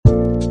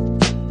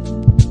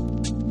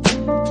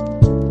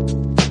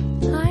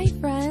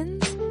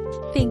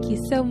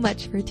so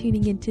much for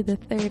tuning into the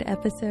third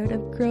episode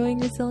of Growing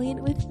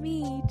Resilient with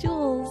me,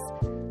 Jules.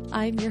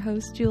 I'm your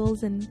host,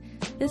 Jules, and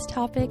this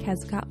topic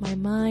has got my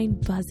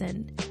mind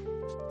buzzing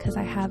because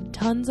I have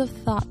tons of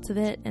thoughts of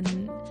it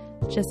and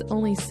just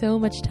only so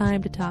much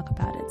time to talk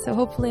about it. So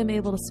hopefully I'm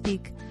able to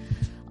speak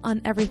on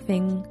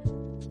everything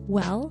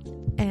well,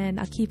 and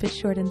I'll keep it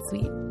short and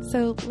sweet.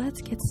 So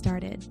let's get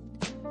started.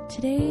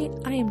 Today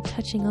I am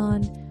touching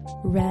on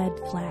red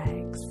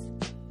flags.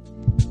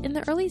 In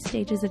the early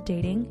stages of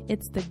dating,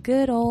 it's the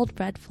good old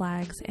red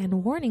flags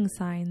and warning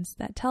signs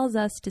that tells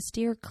us to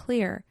steer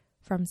clear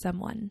from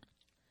someone.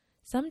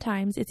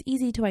 Sometimes it's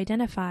easy to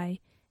identify,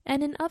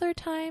 and in other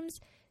times,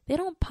 they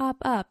don't pop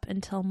up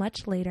until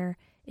much later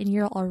and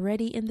you're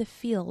already in the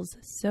feels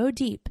so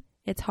deep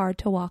it's hard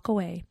to walk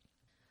away.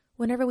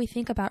 Whenever we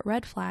think about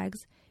red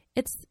flags,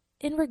 it's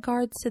in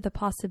regards to the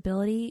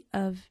possibility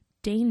of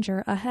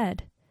danger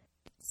ahead.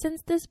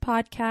 Since this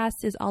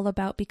podcast is all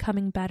about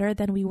becoming better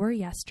than we were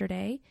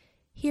yesterday,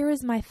 here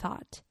is my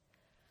thought.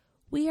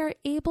 We are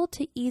able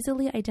to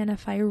easily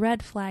identify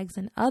red flags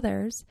in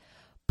others,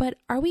 but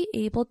are we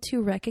able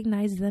to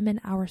recognize them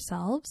in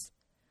ourselves?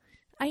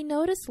 I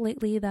noticed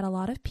lately that a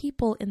lot of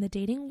people in the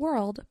dating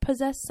world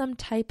possess some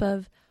type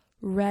of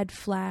red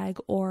flag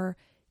or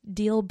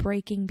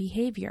deal-breaking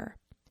behavior.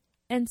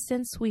 And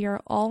since we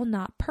are all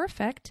not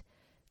perfect,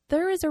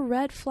 there is a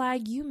red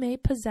flag you may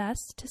possess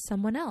to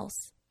someone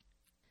else.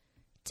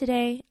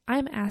 Today,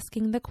 I'm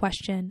asking the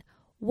question,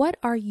 what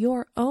are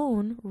your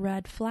own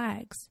red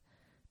flags?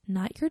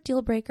 Not your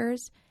deal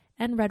breakers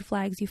and red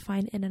flags you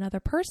find in another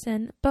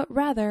person, but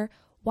rather,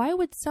 why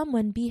would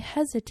someone be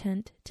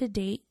hesitant to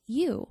date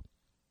you?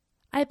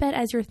 I bet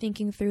as you're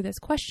thinking through this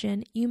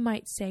question, you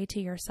might say to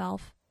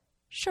yourself,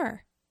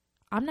 sure,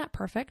 I'm not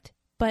perfect,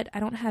 but I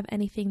don't have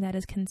anything that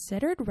is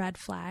considered red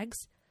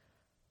flags.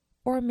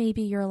 Or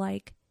maybe you're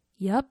like,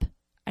 yup,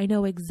 I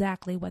know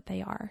exactly what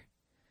they are.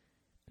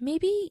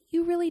 Maybe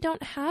you really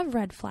don't have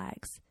red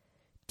flags.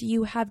 Do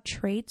you have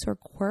traits or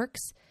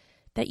quirks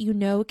that you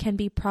know can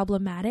be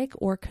problematic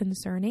or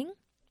concerning?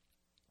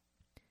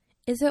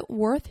 Is it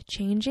worth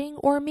changing,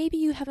 or maybe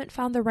you haven't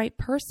found the right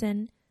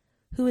person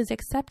who is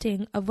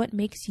accepting of what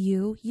makes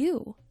you,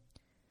 you?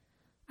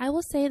 I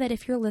will say that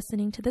if you're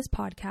listening to this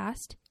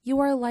podcast, you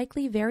are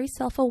likely very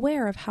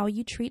self-aware of how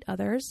you treat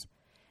others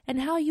and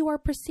how you are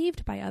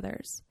perceived by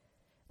others.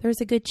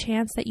 There's a good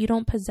chance that you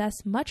don't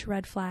possess much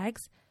red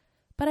flags,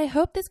 but I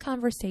hope this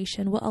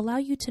conversation will allow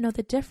you to know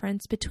the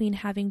difference between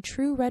having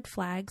true red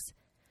flags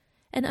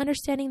and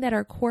understanding that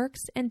our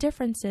quirks and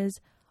differences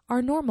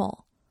are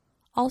normal.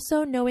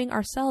 Also, knowing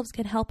ourselves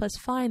can help us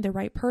find the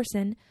right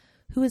person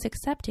who is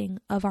accepting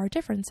of our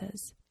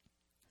differences.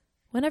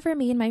 Whenever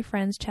me and my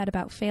friends chat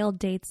about failed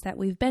dates that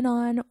we've been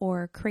on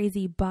or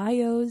crazy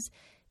bios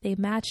they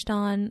matched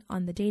on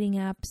the dating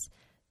apps,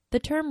 the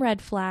term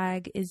red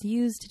flag is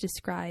used to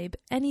describe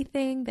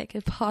anything that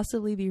could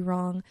possibly be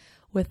wrong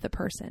with the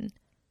person.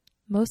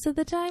 Most of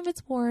the time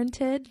it's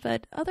warranted,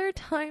 but other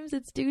times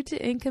it's due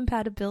to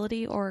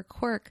incompatibility or a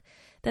quirk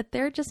that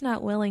they're just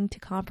not willing to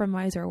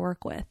compromise or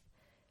work with.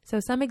 So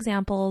some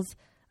examples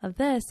of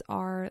this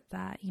are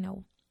that,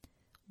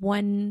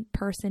 one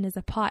person is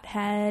a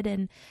pothead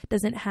and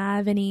doesn't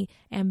have any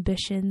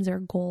ambitions or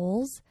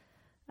goals.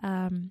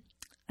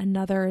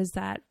 Another is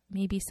that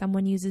maybe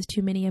someone uses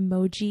too many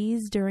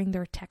emojis during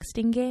their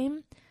texting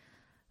game.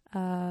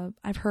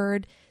 I've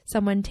heard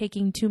someone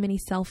taking too many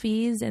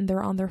selfies and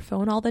they're on their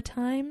phone all the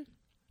time.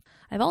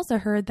 I've also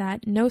heard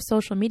that no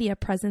social media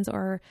presence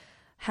or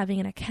having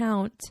an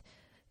account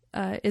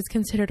is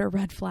considered a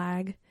red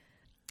flag.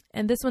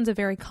 And this one's a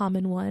very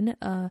common one,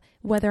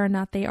 whether or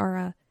not they are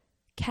a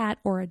cat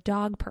or a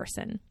dog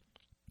person.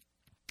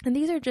 And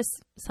these are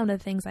just some of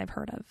the things I've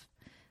heard of,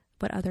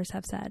 what others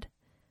have said.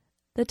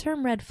 The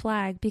term red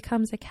flag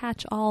becomes a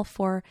catch-all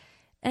for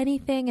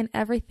anything and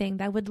everything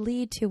that would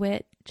lead to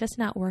it just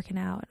not working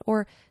out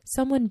or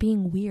someone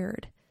being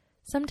weird.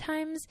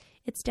 Sometimes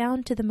it's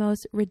down to the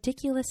most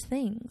ridiculous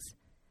things.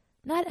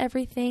 Not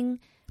everything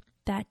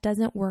that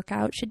doesn't work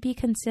out should be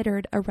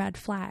considered a red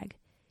flag.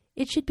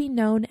 It should be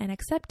known and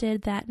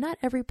accepted that not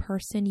every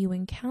person you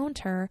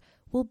encounter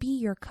will be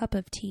your cup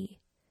of tea.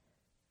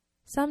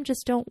 Some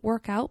just don't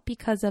work out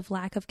because of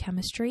lack of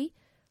chemistry,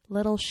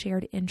 little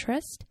shared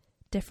interest,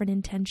 different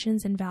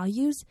intentions and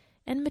values,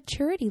 and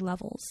maturity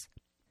levels.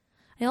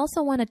 I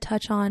also want to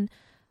touch on,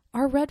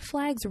 are red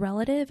flags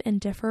relative and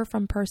differ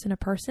from person to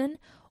person,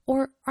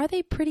 or are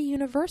they pretty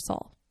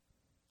universal?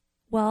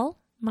 Well,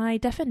 my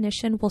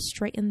definition will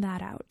straighten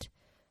that out.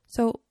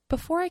 So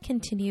before I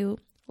continue,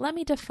 let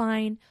me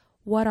define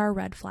what are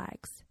red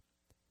flags.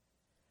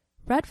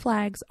 Red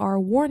flags are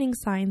warning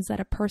signs that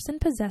a person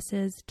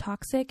possesses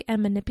toxic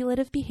and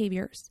manipulative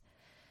behaviors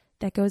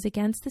that goes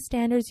against the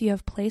standards you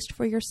have placed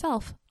for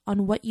yourself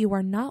on what you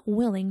are not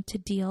willing to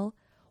deal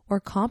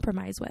or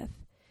compromise with.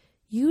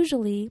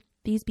 Usually,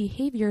 these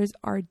behaviors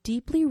are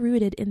deeply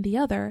rooted in the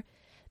other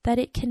that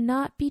it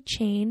cannot be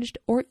changed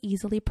or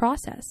easily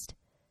processed.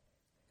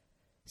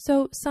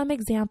 So some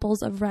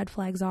examples of red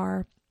flags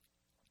are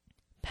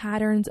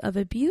patterns of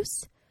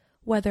abuse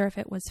whether if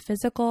it was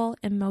physical,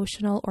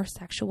 emotional, or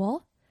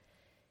sexual.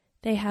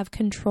 They have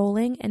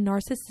controlling and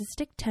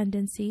narcissistic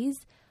tendencies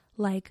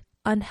like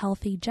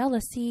unhealthy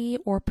jealousy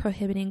or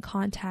prohibiting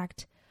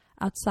contact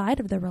outside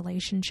of the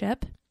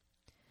relationship.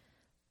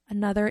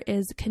 Another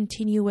is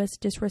continuous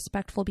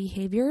disrespectful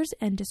behaviors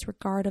and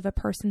disregard of a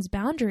person's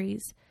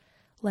boundaries,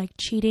 like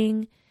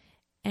cheating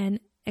and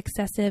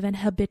excessive and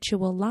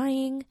habitual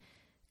lying,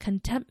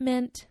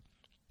 contentment,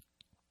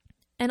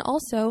 and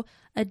also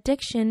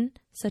addiction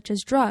such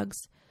as drugs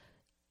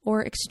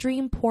or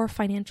extreme poor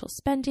financial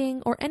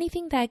spending or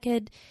anything that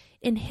could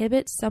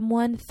inhibit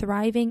someone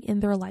thriving in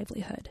their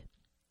livelihood.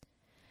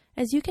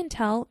 As you can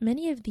tell,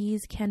 many of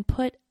these can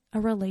put a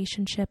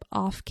relationship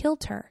off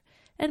kilter,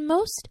 and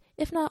most,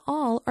 if not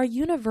all, are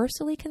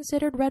universally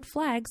considered red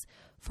flags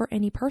for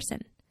any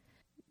person.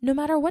 No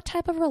matter what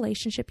type of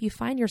relationship you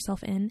find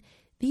yourself in,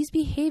 these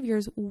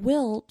behaviors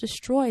will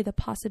destroy the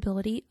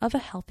possibility of a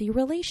healthy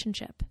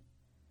relationship.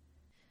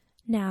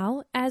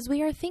 Now, as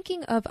we are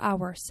thinking of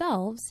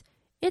ourselves,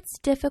 it's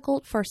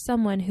difficult for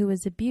someone who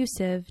is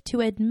abusive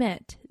to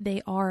admit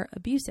they are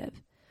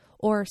abusive,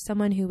 or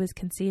someone who is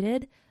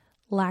conceited,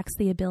 lacks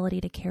the ability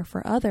to care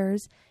for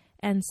others,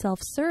 and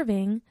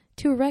self-serving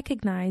to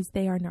recognize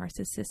they are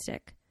narcissistic.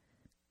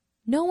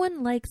 No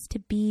one likes to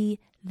be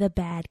the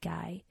bad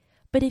guy,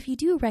 but if you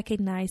do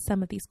recognize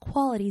some of these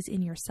qualities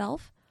in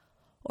yourself,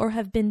 or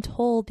have been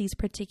told these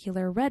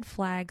particular red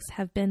flags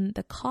have been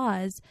the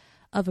cause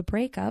of a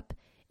breakup,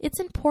 it's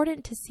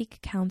important to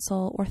seek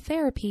counsel or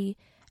therapy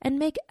and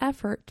make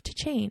effort to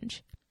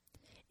change.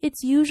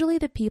 It's usually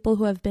the people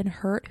who have been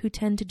hurt who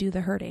tend to do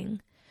the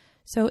hurting.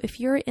 So if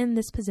you're in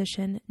this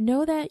position,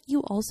 know that you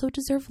also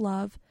deserve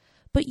love,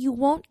 but you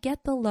won't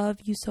get the love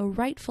you so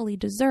rightfully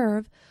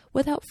deserve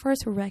without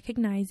first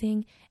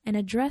recognizing and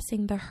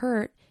addressing the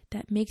hurt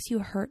that makes you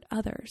hurt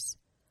others.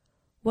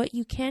 What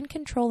you can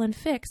control and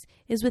fix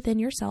is within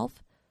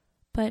yourself,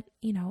 but,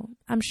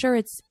 I'm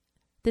sure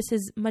this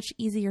is much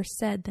easier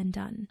said than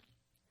done.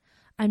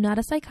 I'm not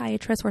a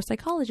psychiatrist or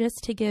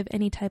psychologist to give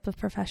any type of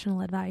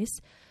professional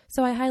advice,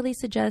 so I highly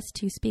suggest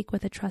to speak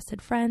with a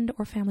trusted friend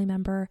or family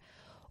member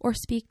or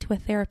speak to a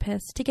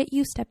therapist to get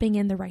you stepping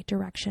in the right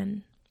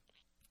direction.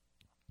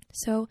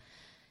 So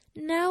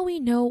now we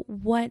know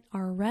what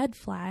are red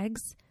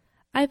flags.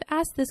 I've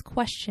asked this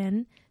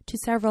question to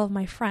several of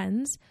my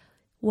friends,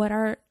 what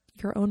are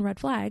your own red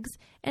flags?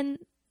 And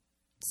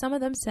some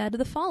of them said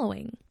the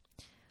following.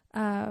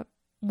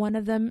 One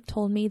of them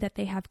told me that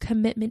they have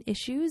commitment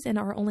issues and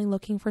are only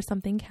looking for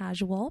something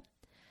casual.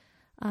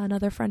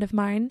 Another friend of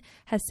mine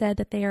has said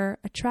that they are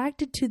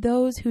attracted to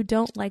those who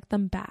don't like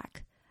them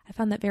back. I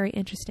found that very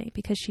interesting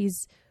because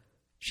she's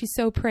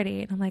so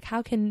pretty. And I'm like,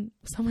 how can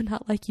someone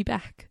not like you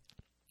back?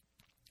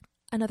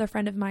 Another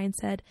friend of mine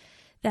said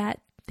that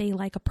they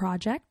like a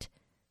project.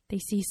 They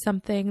see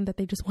something that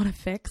they just want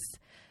to fix.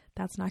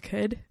 That's not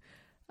good.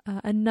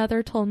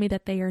 Another told me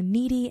that they are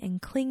needy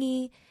and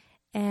clingy.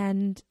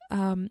 And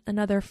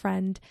another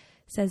friend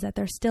says that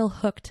they're still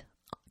hooked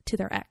to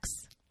their ex.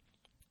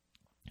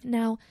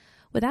 Now,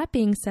 with that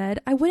being said,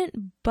 I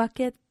wouldn't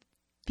bucket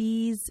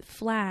these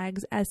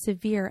flags as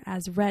severe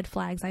as red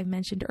flags I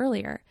mentioned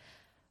earlier,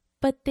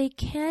 but they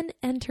can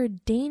enter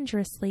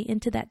dangerously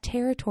into that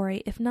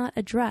territory if not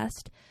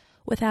addressed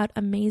without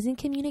amazing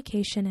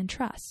communication and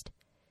trust.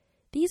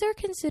 These are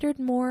considered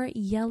more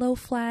yellow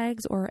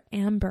flags or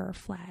amber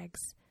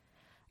flags.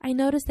 I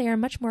notice they are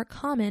much more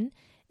common,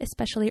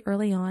 especially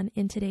early on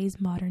in today's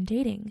modern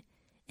dating.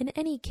 In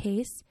any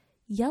case,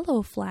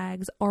 yellow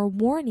flags are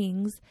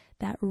warnings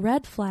that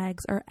red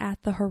flags are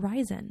at the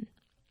horizon.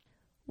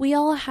 We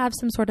all have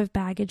some sort of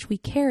baggage we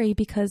carry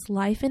because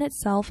life in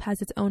itself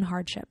has its own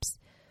hardships.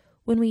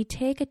 When we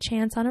take a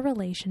chance on a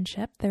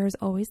relationship, there is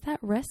always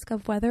that risk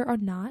of whether or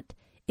not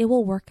it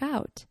will work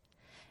out.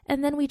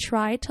 And then we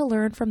try to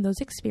learn from those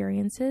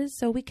experiences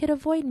so we could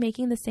avoid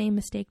making the same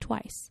mistake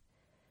twice.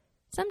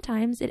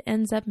 Sometimes it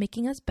ends up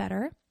making us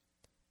better,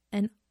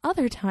 and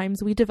other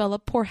times we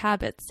develop poor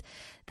habits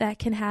that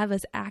can have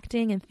us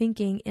acting and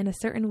thinking in a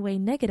certain way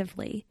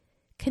negatively,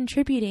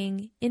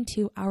 contributing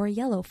into our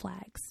yellow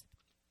flags.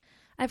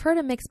 I've heard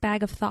a mixed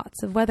bag of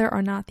thoughts of whether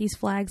or not these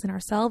flags in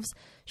ourselves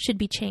should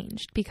be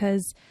changed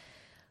because,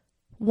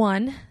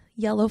 one,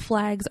 yellow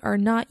flags are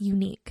not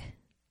unique.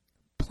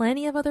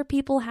 Plenty of other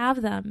people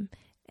have them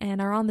and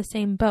are on the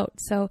same boat,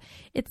 so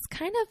it's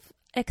kind of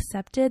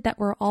accepted that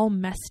we're all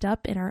messed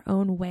up in our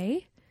own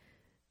way,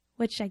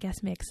 which I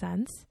guess makes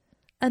sense.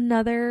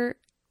 Another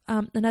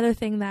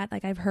thing that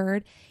I've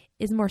heard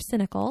is more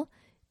cynical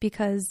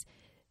because,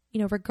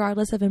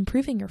 regardless of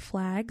improving your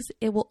flags,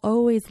 it will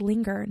always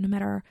linger no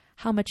matter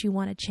how much you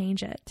want to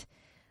change it.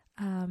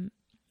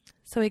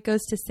 So it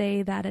goes to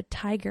say that a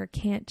tiger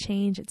can't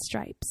change its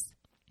stripes.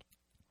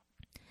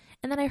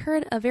 And then I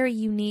heard a very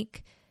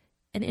unique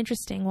and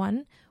interesting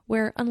one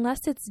where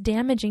unless it's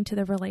damaging to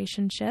the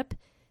relationship,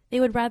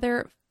 they would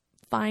rather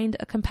find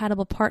a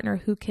compatible partner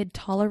who could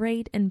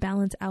tolerate and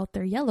balance out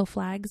their yellow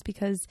flags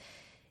because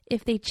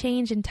if they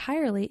change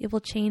entirely, it will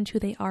change who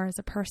they are as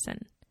a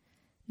person.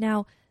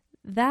 Now,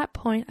 That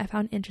point I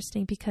found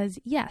interesting because,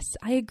 yes,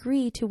 I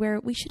agree to where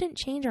we shouldn't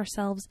change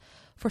ourselves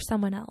for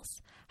someone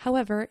else.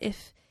 However,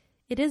 if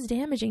it is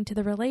damaging to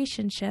the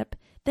relationship,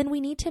 then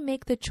we need to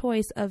make the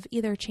choice of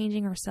either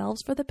changing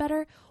ourselves for the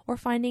better or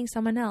finding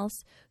someone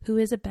else who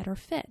is a better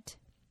fit.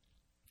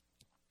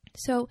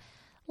 So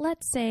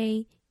let's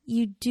say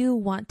you do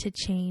want to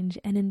change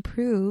and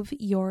improve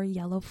your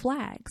yellow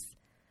flags.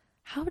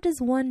 How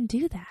does one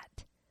do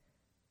that?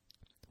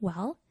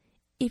 Well,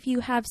 if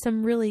you have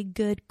some really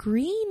good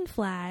green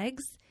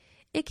flags,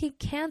 it can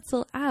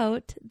cancel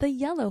out the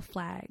yellow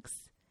flags.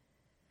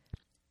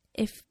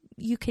 If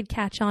you could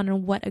catch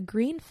on what a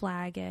green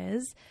flag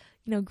is,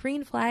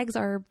 green flags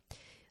are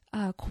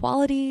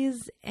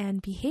qualities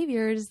and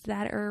behaviors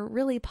that are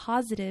really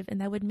positive and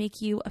that would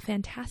make you a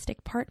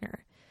fantastic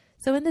partner.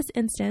 So in this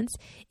instance,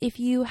 if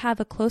you have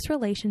a close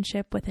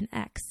relationship with an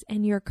ex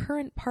and your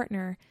current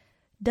partner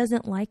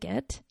doesn't like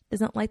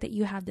that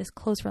you have this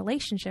close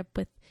relationship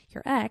with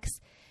your ex,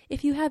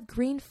 if you have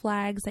green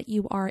flags that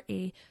you are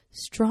a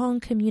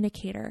strong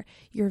communicator,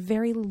 you're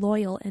very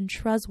loyal and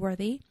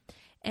trustworthy,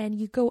 and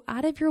you go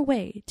out of your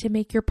way to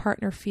make your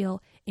partner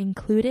feel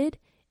included,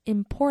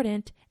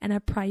 important, and a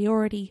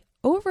priority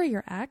over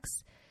your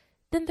ex,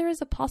 then there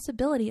is a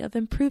possibility of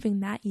improving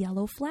that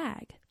yellow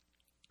flag.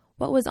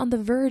 What was on the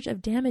verge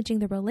of damaging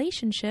the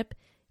relationship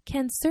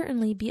can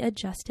certainly be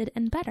adjusted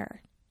and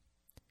better.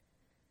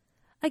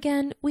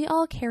 Again, we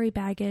all carry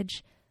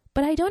baggage,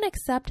 but I don't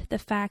accept the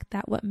fact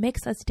that what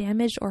makes us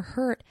damaged or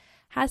hurt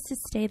has to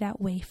stay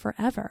that way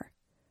forever.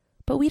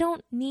 But we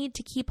don't need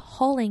to keep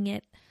hauling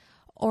it,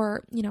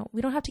 or,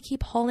 we don't have to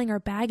keep hauling our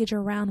baggage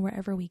around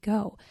wherever we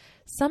go.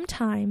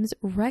 Sometimes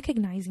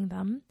recognizing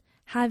them,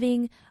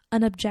 having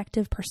an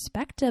objective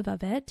perspective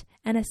of it,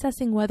 and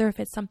assessing whether if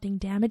it's something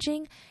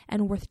damaging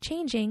and worth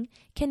changing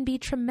can be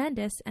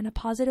tremendous and a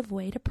positive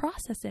way to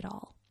process it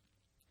all.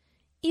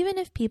 Even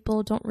if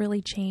people don't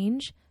really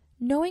change,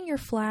 knowing your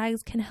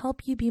flags can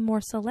help you be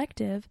more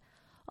selective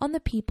on the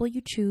people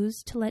you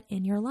choose to let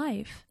in your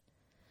life.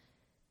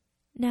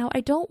 Now,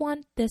 I don't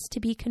want this to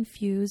be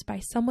confused by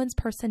someone's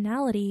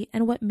personality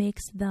and what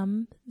makes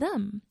them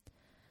them.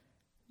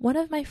 One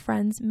of my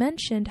friends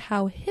mentioned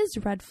how his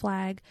red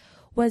flag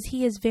was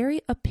he is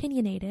very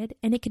opinionated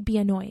and it could be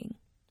annoying.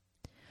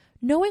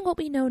 Knowing what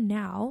we know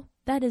now,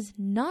 that is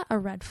not a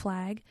red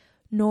flag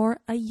nor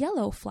a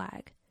yellow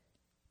flag,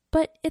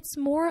 but it's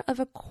more of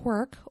a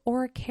quirk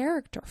or a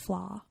character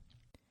flaw.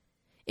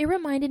 It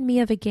reminded me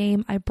of a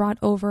game I brought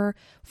over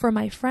for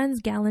my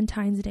friend's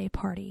Valentine's Day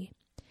party.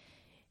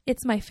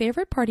 It's my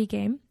favorite party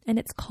game, and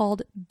it's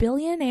called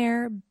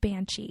Billionaire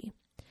Banshee.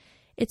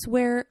 It's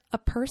where a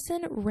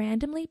person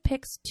randomly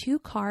picks 2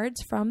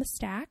 cards from a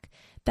stack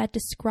that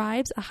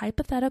describes a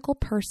hypothetical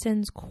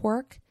person's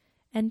quirk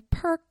and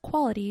perk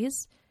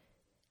qualities,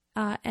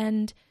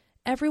 and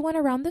everyone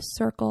around the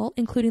circle,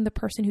 including the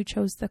person who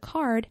chose the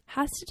card,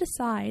 has to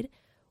decide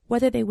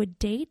whether they would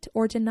date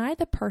or deny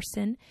the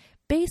person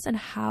based on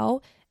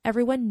how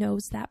everyone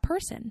knows that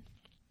person.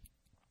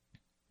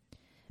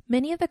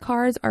 Many of the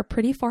cards are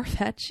pretty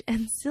far-fetched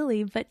and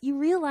silly, but you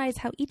realize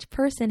how each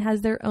person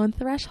has their own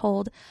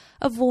threshold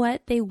of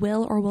what they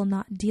will or will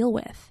not deal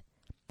with.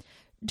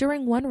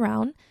 During one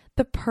round,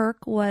 the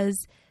perk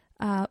was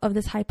of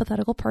this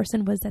hypothetical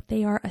person was that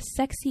they are a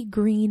sexy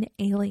green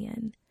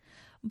alien.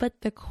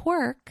 But the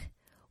quirk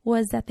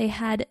was that they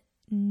had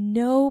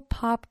no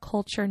pop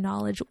culture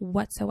knowledge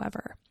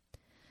whatsoever.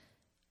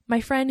 My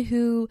friend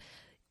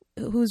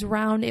whose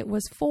round it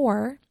was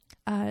for,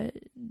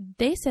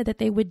 they said that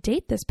they would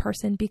date this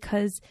person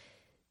because,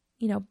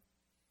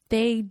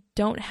 they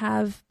don't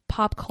have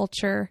pop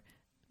culture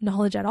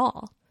knowledge at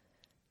all.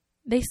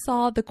 They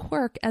saw the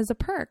quirk as a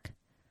perk.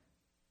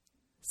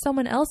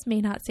 Someone else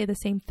may not say the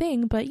same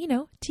thing, but,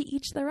 to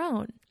each their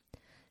own.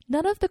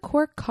 None of the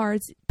quirk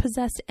cards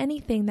possess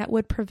anything that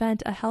would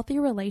prevent a healthy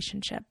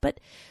relationship, but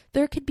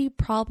there could be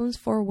problems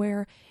for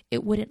where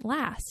it wouldn't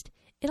last.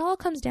 It all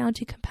comes down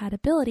to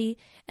compatibility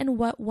and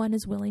what one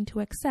is willing to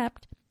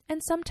accept,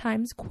 and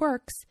sometimes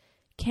quirks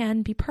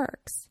can be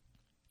perks.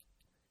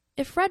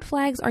 If red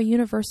flags are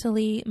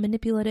universally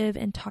manipulative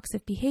and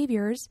toxic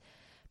behaviors,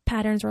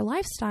 patterns or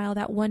lifestyle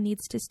that one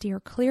needs to steer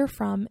clear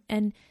from,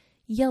 and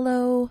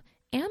yellow,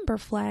 amber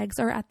flags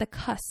are at the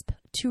cusp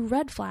to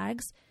red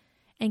flags,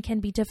 and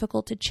can be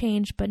difficult to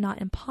change but not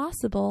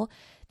impossible,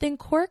 then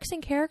quirks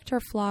and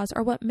character flaws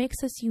are what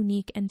makes us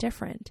unique and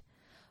different.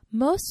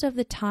 Most of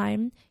the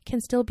time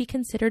can still be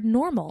considered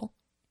normal,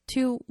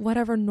 to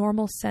whatever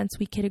normal sense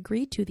we could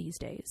agree to these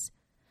days.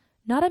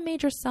 Not a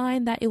major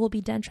sign that it will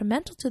be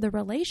detrimental to the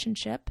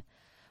relationship,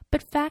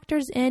 but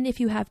factors in if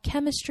you have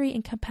chemistry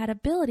and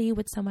compatibility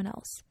with someone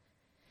else.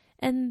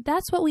 And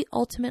that's what we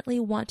ultimately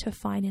want to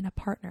find in a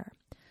partner.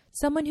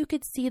 Someone who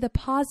could see the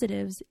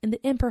positives in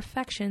the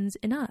imperfections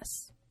in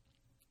us.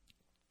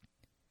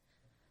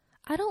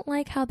 I don't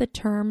like how the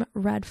term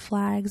red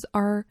flags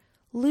are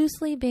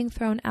loosely being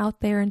thrown out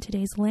there in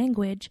today's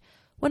language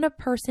when a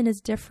person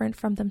is different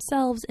from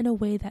themselves in a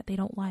way that they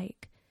don't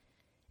like.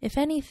 If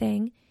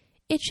anything,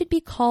 it should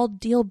be called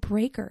deal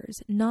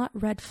breakers, not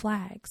red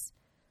flags.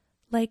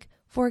 Like,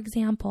 for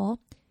example,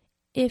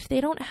 if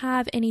they don't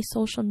have any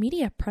social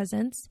media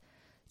presence,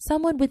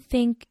 someone would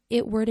think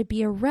it were to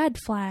be a red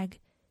flag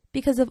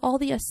because of all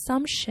the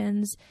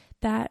assumptions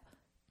that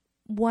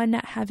one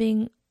not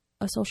having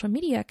a social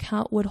media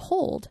account would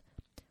hold,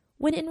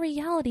 when in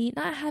reality,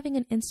 not having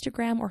an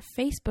Instagram or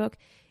Facebook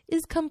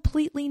is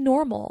completely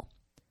normal.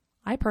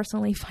 I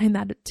personally find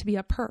that to be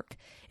a perk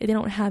if they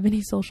don't have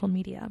any social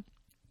media.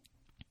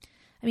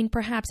 I mean,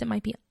 perhaps it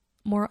might be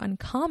more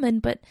uncommon,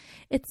 but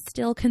it's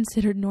still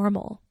considered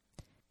normal.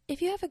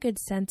 If you have a good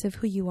sense of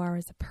who you are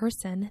as a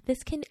person,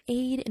 this can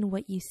aid in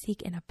what you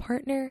seek in a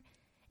partner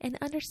and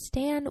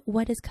understand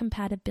what is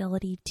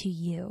compatibility to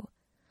you.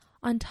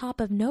 On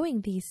top of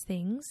knowing these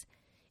things,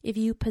 if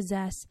you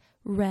possess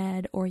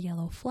red or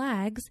yellow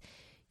flags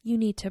you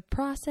need to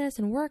process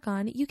and work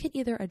on, you can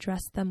either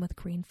address them with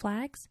green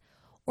flags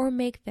or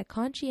make the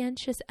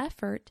conscientious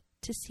effort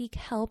to seek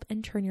help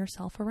and turn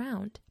yourself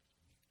around.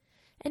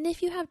 And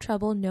if you have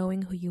trouble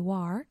knowing who you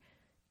are,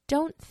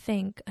 don't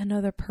think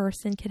another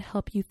person can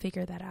help you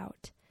figure that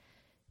out.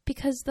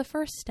 Because the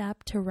first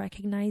step to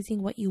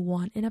recognizing what you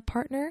want in a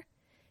partner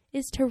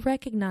is to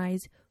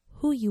recognize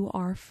who you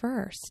are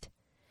first.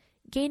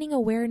 Gaining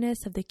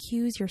awareness of the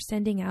cues you're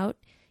sending out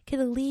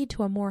can lead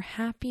to a more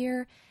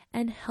happier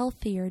and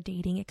healthier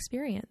dating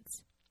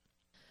experience.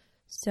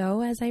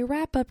 So, as I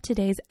wrap up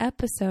today's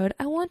episode,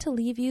 I want to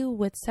leave you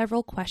with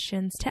several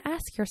questions to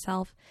ask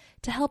yourself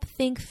to help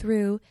think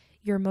through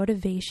your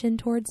motivation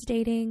towards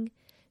dating,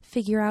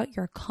 figure out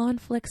your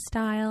conflict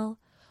style,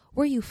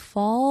 where you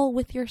fall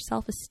with your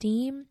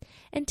self-esteem,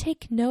 and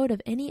take note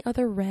of any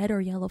other red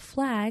or yellow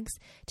flags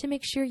to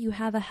make sure you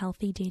have a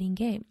healthy dating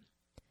game.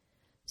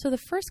 So the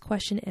first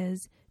question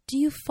is, do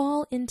you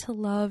fall into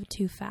love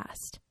too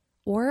fast?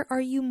 Or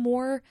are you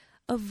more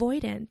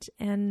avoidant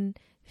and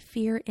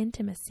fear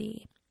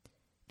intimacy?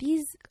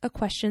 These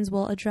questions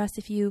will address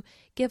if you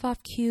give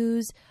off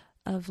cues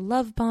of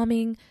love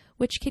bombing,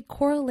 which could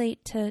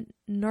correlate to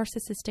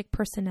narcissistic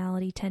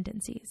personality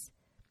tendencies,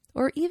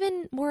 or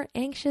even more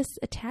anxious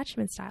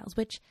attachment styles,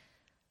 which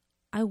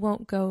I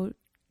won't go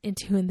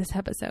into in this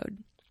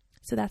episode.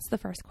 So that's the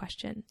first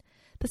question.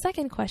 The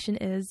second question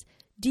is,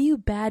 do you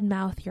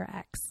badmouth your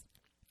ex?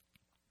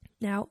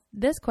 Now,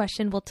 this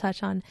question will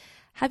touch on,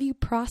 have you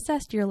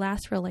processed your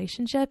last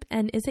relationship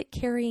and is it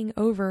carrying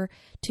over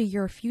to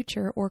your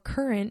future or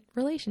current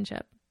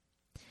relationship?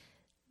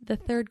 The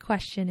third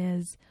question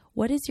is,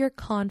 what is your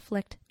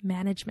conflict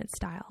management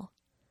style?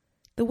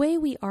 The way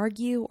we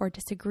argue or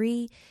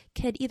disagree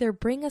could either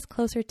bring us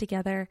closer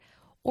together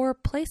or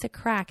place a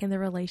crack in the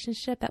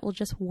relationship that will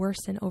just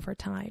worsen over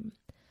time.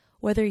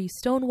 Whether you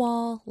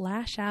stonewall,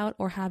 lash out,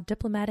 or have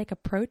diplomatic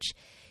approach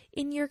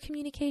in your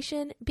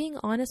communication, being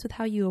honest with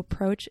how you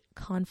approach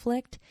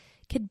conflict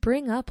could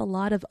bring up a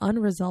lot of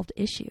unresolved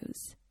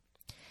issues.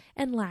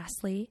 And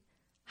lastly,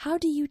 how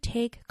do you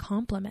take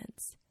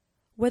compliments?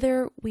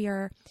 Whether we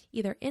are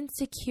either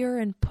insecure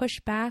and push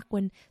back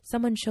when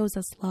someone shows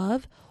us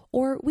love,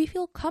 or we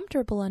feel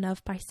comfortable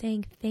enough by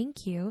saying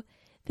thank you,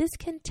 this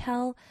can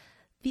tell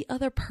the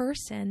other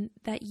person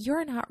that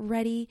you're not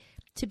ready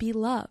to be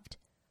loved,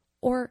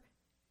 or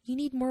you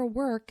need more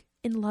work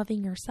in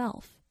loving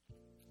yourself.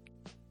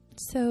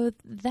 So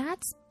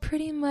that's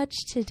pretty much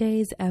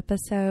today's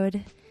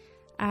episode.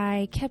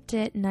 I kept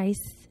it nice,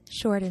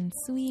 short, and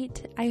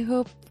sweet. I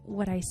hope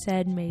what I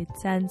said made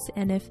sense,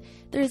 and if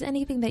there's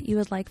anything that you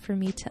would like for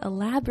me to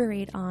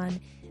elaborate on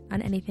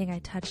anything I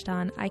touched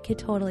on, I could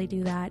totally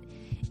do that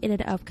in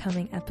an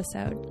upcoming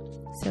episode.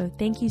 So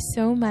thank you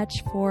so much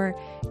for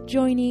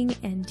joining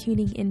and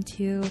tuning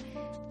into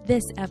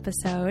this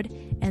episode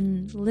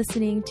and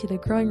listening to the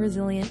Growing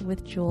Resilient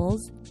with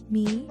Jules,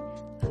 me,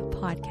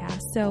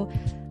 podcast. So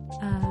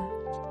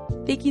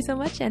thank you so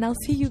much, and I'll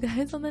see you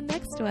guys on the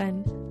next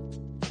one.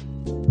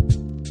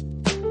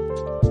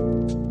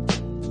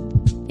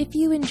 If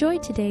you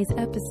enjoyed today's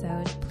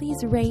episode, please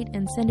rate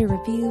and send a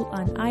review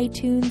on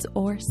iTunes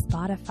or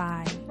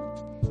Spotify.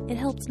 It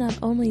helps not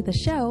only the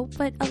show,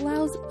 but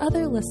allows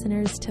other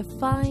listeners to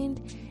find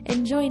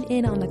and join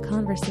in on the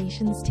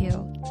conversations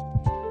too.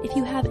 If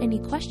you have any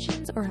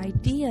questions or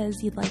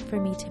ideas you'd like for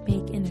me to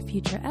make in a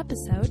future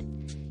episode,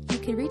 you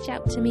can reach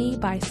out to me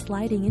by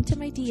sliding into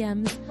my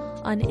DMs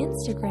on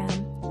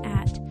Instagram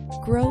at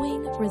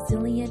Growing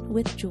Resilient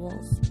with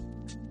Jules.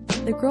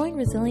 The Growing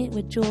Resilient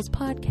with Jules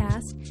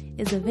podcast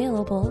is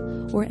available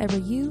wherever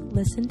you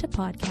listen to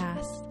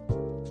podcasts.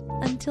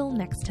 Until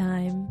next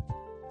time.